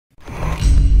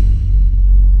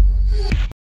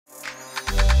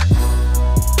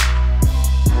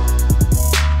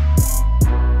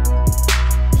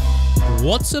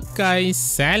What's up guys,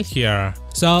 Sal here.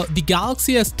 So the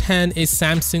Galaxy S10 is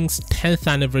Samsung's 10th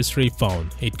anniversary phone.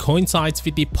 It coincides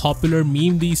with the popular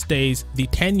meme these days, the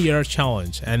 10-year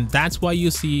challenge, and that's why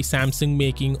you see Samsung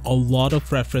making a lot of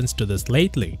reference to this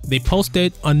lately. They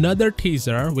posted another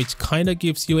teaser which kinda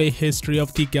gives you a history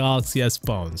of the Galaxy S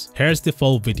phones. Here's the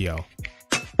full video.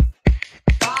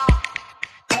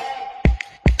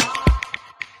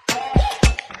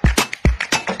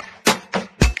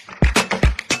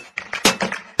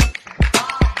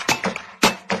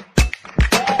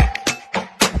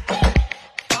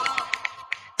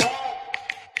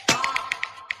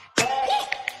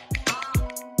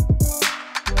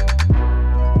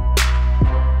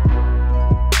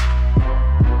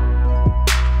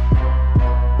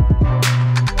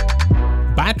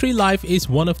 Battery life is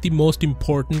one of the most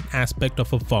important aspects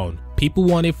of a phone. People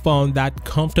want a phone that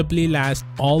comfortably lasts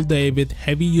all day with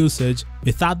heavy usage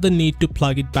without the need to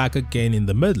plug it back again in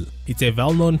the middle. It's a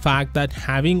well-known fact that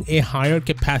having a higher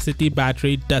capacity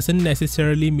battery doesn't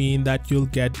necessarily mean that you'll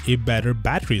get a better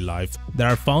battery life. There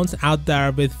are phones out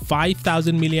there with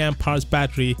 5000 mAh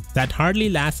battery that hardly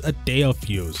lasts a day of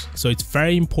use. So it's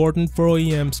very important for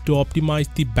OEMs to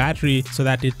optimize the battery so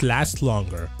that it lasts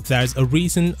longer. There's a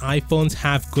reason iPhones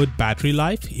have good battery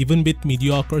life even with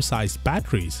mediocre sized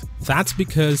batteries. That's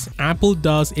because Apple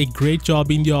does a great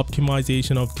job in the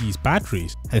optimization of these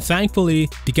batteries. And thankfully,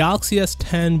 the Galaxy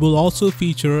S10 will also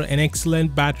feature an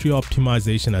excellent battery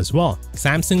optimization as well.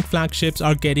 Samsung flagships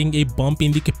are getting a bump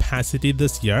in the capacity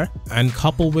this year, and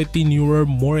coupled with the newer,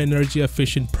 more energy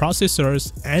efficient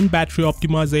processors and battery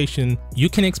optimization, you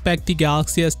can expect the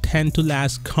Galaxy S10 to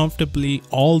last comfortably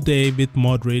all day with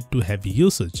moderate to heavy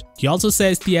usage. He also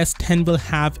says the S10 will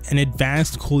have an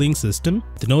advanced cooling system.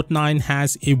 The Note 9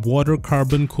 has a water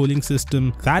carbon cooling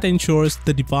system that ensures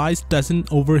the device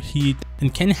doesn't overheat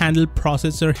and can handle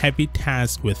processor heavy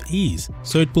tasks with ease.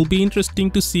 So it will be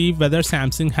interesting to see whether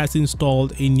Samsung has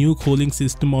installed a new cooling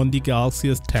system on the Galaxy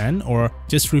S10 or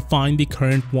just refined the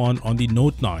current one on the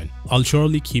Note 9. I'll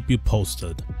surely keep you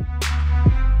posted.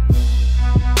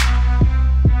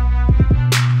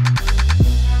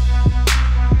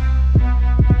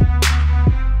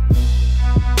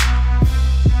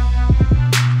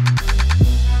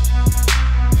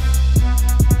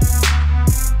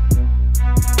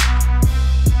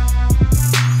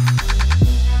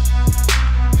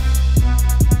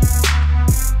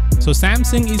 So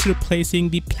Samsung is replacing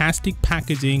the plastic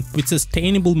packaging with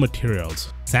sustainable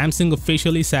materials. Samsung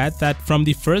officially said that from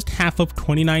the first half of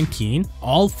 2019,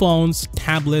 all phones,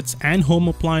 tablets, and home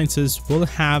appliances will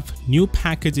have new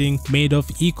packaging made of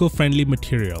eco-friendly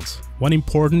materials. One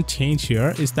important change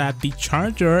here is that the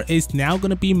charger is now going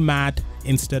to be matte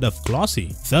instead of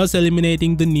glossy, thus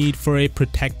eliminating the need for a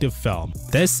protective film.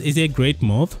 This is a great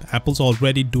move. Apple's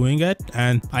already doing it,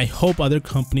 and I hope other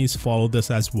companies follow this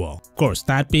as well. Of course,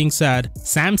 that being said,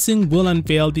 Samsung will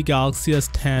unveil the Galaxy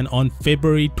S10 on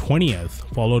February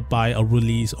 20th, followed by a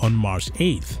release on March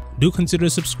 8th. Do consider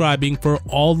subscribing for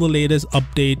all the latest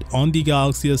update on the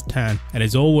Galaxy S10, and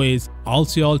as always, I'll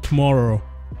see y'all tomorrow.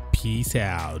 Peace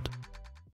out.